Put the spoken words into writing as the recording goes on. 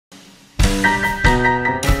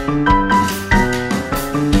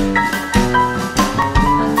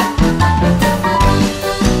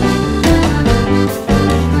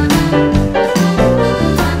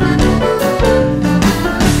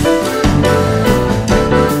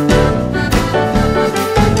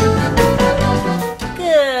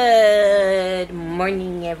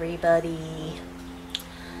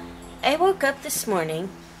I woke up this morning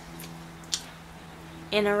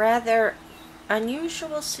in a rather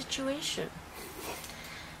unusual situation.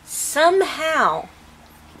 Somehow,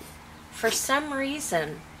 for some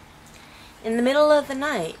reason, in the middle of the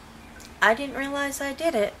night, I didn't realize I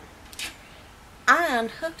did it. I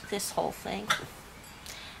unhooked this whole thing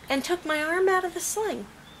and took my arm out of the sling.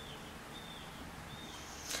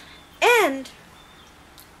 And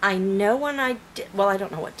I know when I did, well, I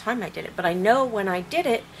don't know what time I did it, but I know when I did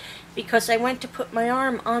it because I went to put my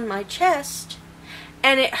arm on my chest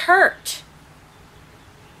and it hurt.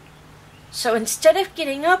 So instead of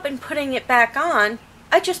getting up and putting it back on,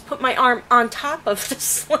 I just put my arm on top of the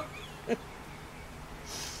sling.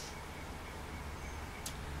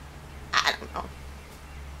 I don't know.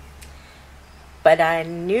 But I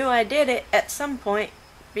knew I did it at some point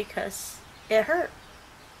because it hurt.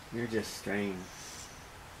 You're just strange.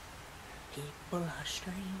 People are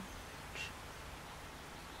strange.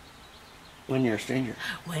 When you're a stranger.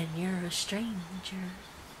 When you're a stranger.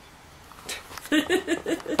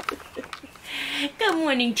 Good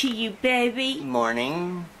morning to you, baby.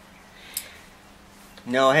 Morning.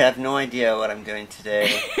 No, I have no idea what I'm doing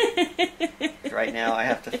today. Right now I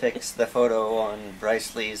have to fix the photo on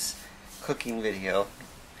Bryce Lee's cooking video.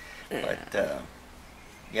 But,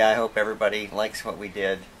 yeah, I hope everybody likes what we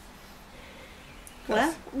did.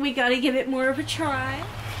 Well, we gotta give it more of a try.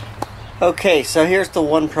 Okay, so here's the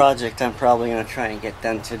one project I'm probably going to try and get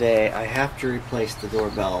done today. I have to replace the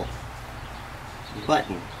doorbell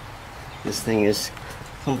button. This thing is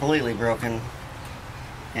completely broken,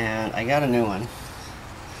 and I got a new one.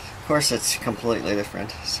 Of course, it's completely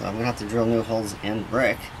different, so I'm going to have to drill new holes in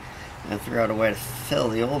brick and figure out a way to fill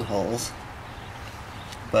the old holes.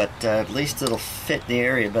 But at least it'll fit the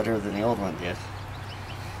area better than the old one did.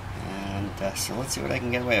 And so let's see what I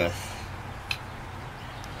can get away with.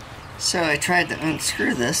 So I tried to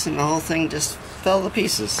unscrew this and the whole thing just fell to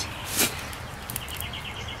pieces.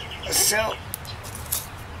 So,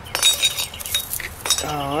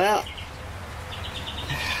 oh well.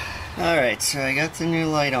 Alright, so I got the new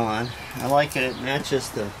light on. I like it, it matches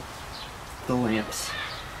the lamps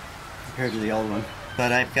compared to the old one.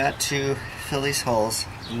 But I've got to fill these holes.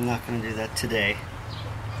 I'm not going to do that today.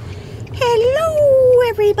 Hello,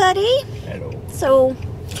 everybody. Hello. So,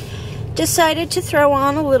 decided to throw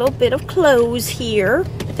on a little bit of clothes here.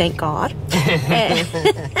 Thank God.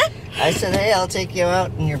 I said, hey, I'll take you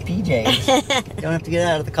out in your PJs. You don't have to get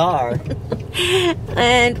out of the car.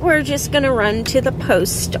 And we're just going to run to the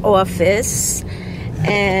post office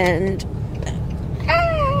and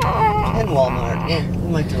Wal Mart. Yeah, we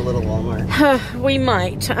might do a little Wal Mart. we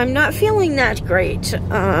might. I'm not feeling that great.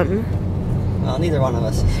 Well, neither one of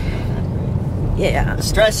us is feeling that great. Yeah. The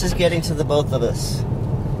stress is getting to the both of us.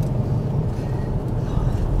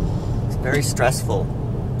 It's very stressful.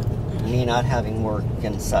 Me not having work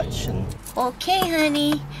and such. And Okay,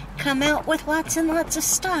 honey. Come out with lots and lots of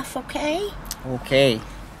stuff, okay? okay.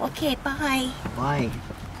 Okay, bye. Bye.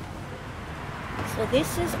 So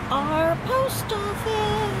this is our post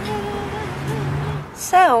office.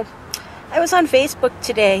 So, I was on Facebook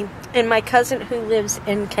today, and my cousin who lives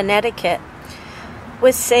in Connecticut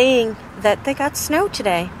was saying that they got snow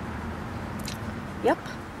today. Yep.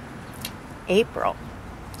 April.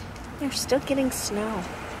 They're still getting snow.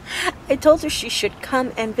 I told her she should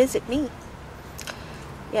come and visit me.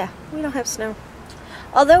 Yeah, we don't have snow.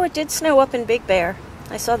 Although it did snow up in Big Bear.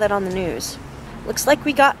 I saw that on the news. Looks like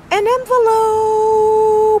we got an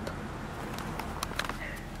envelope.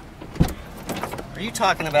 Are you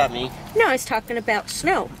talking about me? No, I was talking about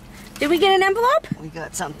snow. Did we get an envelope? We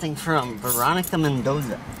got something from Veronica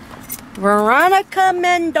Mendoza. Veronica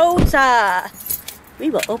Mendoza. We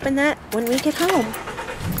will open that when we get home.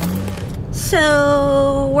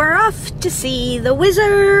 So, we're off to see the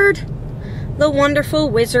wizard. The wonderful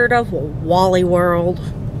wizard of Wally World.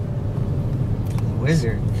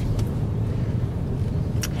 Wizard.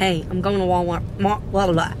 Hey, I'm going to Walmart. Blah,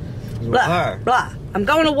 blah. You Blah, are. blah. I'm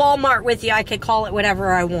going to Walmart with you. I can call it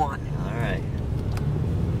whatever I want. Alright.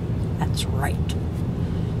 That's right.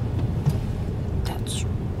 That's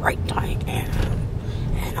right, I am.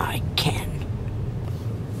 And I can.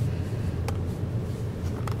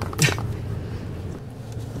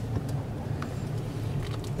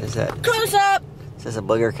 Is that? Close up! Is this a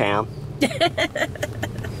booger cam?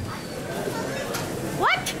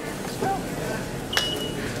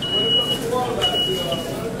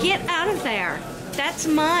 That's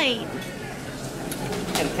mine.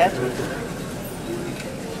 Can catch me.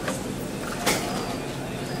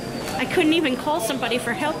 I couldn't even call somebody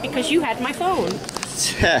for help because you had my phone.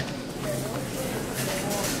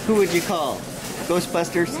 Who would you call?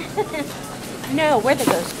 Ghostbusters? No, we're the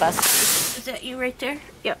Ghostbusters. Is that you right there?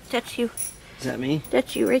 Yep, that's you. Is that me?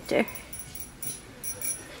 That's you right there.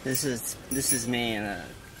 This is me in a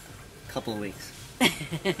couple of weeks. And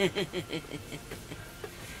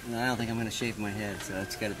I don't think I'm going to shave my head, so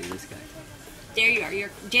it's got to be this guy. There you are. You're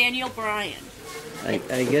Daniel Bryan. I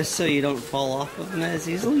guess so you don't fall off of them as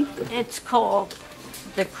easily? It's called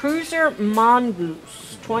the Cruiser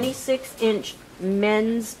Mongoose 26-inch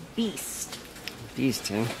men's beast. Beast,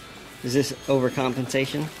 huh? Is this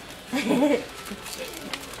overcompensation?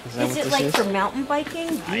 Is it like for mountain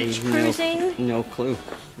biking, beach cruising? No clue.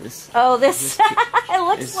 This it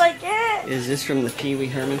looks like it. Is this from the Pee Wee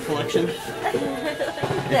Herman collection?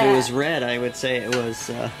 If it was red, I would say it was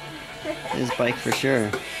his bike for sure.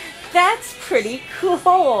 That's pretty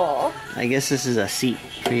cool. I guess this is a seat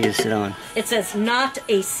for you to sit on. It says not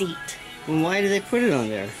a seat. Well, why do they put it on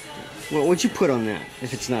there? What would you put on that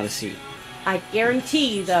if it's not a seat? I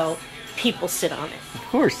guarantee you, though, people sit on it. Of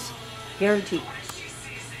course. Guaranteed.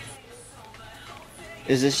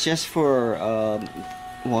 Is this just for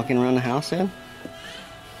walking around the house, Ed?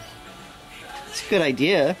 It's a good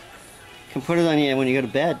idea. You can put it on you when you go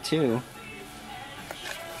to bed, too.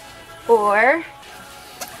 Or...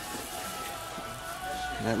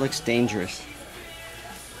 That looks dangerous.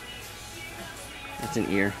 That's an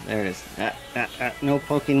ear. There it is. No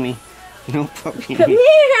poking me. No poking Come me.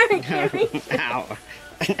 here! Ow.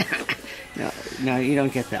 No, you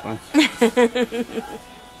don't get that one.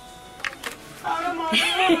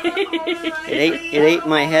 It ate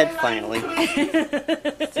my head finally.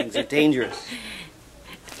 Things are dangerous.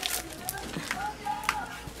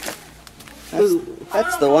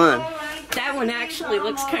 That's the one. That one actually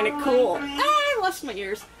looks kind of cool. I lost my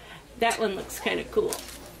ears. That one looks kind of cool.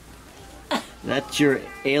 That's your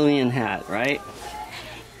alien hat, right?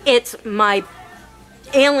 It's my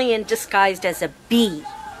alien disguised as a bee.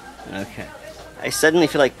 Okay. I suddenly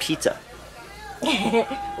feel like pizza.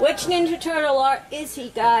 Which Ninja Turtle is he,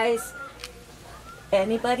 guys?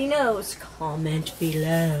 Anybody knows? Comment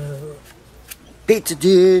below. Pizza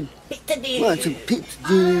dude. Pizza dude. Want some pizza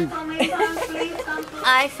dude.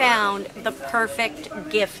 I found the perfect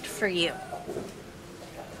gift for you.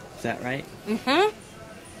 Is that right? Mm-hmm.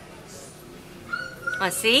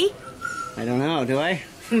 Want to see? I don't know. Do I?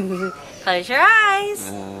 Close your eyes.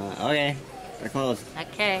 Okay. They're closed.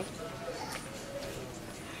 Okay.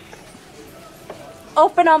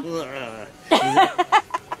 Open them.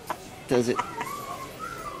 Does it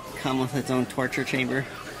come with its own torture chamber?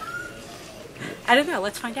 I don't know.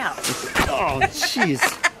 Let's find out. Oh, jeez.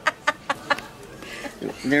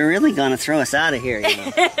 They're really gonna throw us out of here, you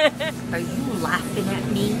know. Are you laughing at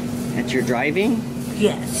me? At your driving?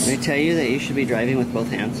 Yes. Did I tell you that you should be driving with both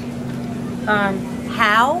hands?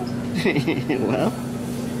 How? Well,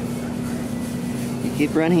 you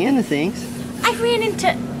keep running into things. I ran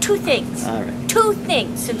into 2 things. All right. 2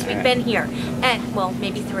 things since we've right. been here. And, well,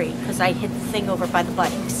 maybe 3, because I hit the thing over by the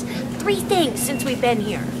bikes. 3 things since we've been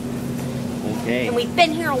here. Okay. And we've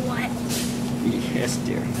been here a while. Yes,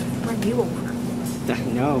 dear. Run you over.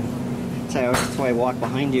 No. That's why I walk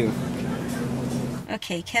behind you.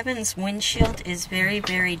 Okay, Kevin's windshield is very,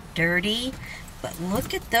 very dirty, but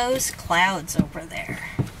look at those clouds over there.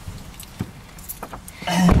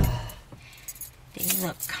 They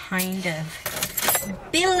look kind of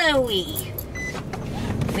billowy.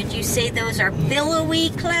 Would you say those are billowy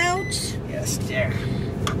clouds? Yes, dear.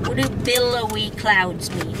 What do billowy clouds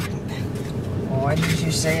mean? Well, why did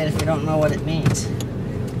you say it if you don't know what it means?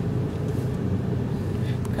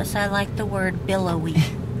 Because I like the word billowy.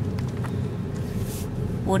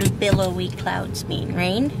 What do billowy clouds mean?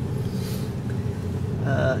 Rain?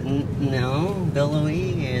 No.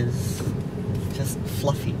 Billowy is just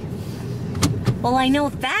fluffy. Well, I know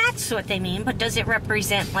that's what they mean, but does it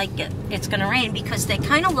represent like it's going to rain? Because they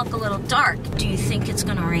kind of look a little dark. Do you think it's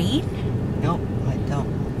going to rain? Nope, I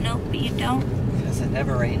don't. Nope, but you don't? Because it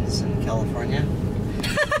never rains in California.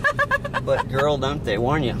 But girl, don't they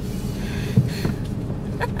warn you.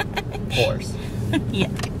 Of course. Yeah.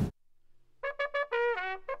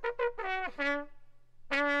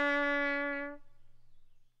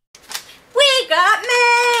 We got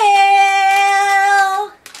mail!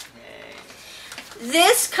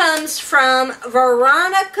 This comes from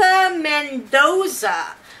Veronica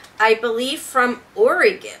Mendoza, I believe from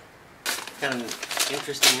Oregon. Got an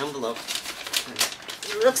interesting envelope.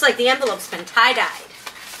 It looks like the envelope's been tie-dyed.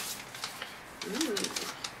 Ooh.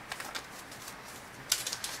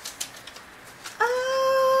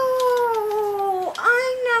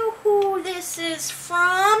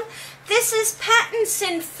 this is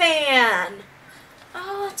Pattinson fan.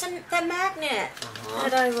 Oh, it's the magnet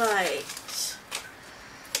that I liked.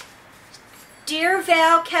 Dear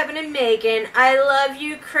Val, Kevin, and Megan, I love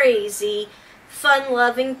you crazy,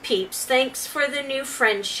 fun-loving peeps. Thanks for the new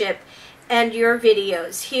friendship and your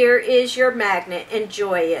videos. Here is your magnet.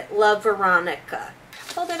 Enjoy it. Love, Veronica.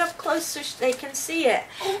 Hold it up close so they can see it.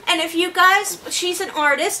 And if you guys, she's an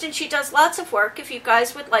artist and she does lots of work. If you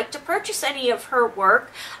guys would like to purchase any of her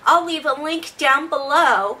work, I'll leave a link down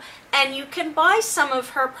below and you can buy some of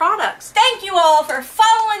her products. Thank you all for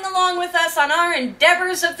following along with us on our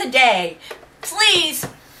endeavors of the day. Please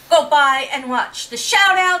go by and watch the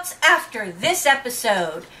shout outs after this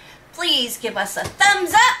episode. Please give us a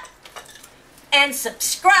thumbs up and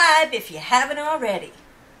subscribe if you haven't already.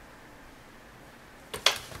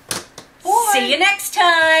 See you next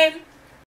time.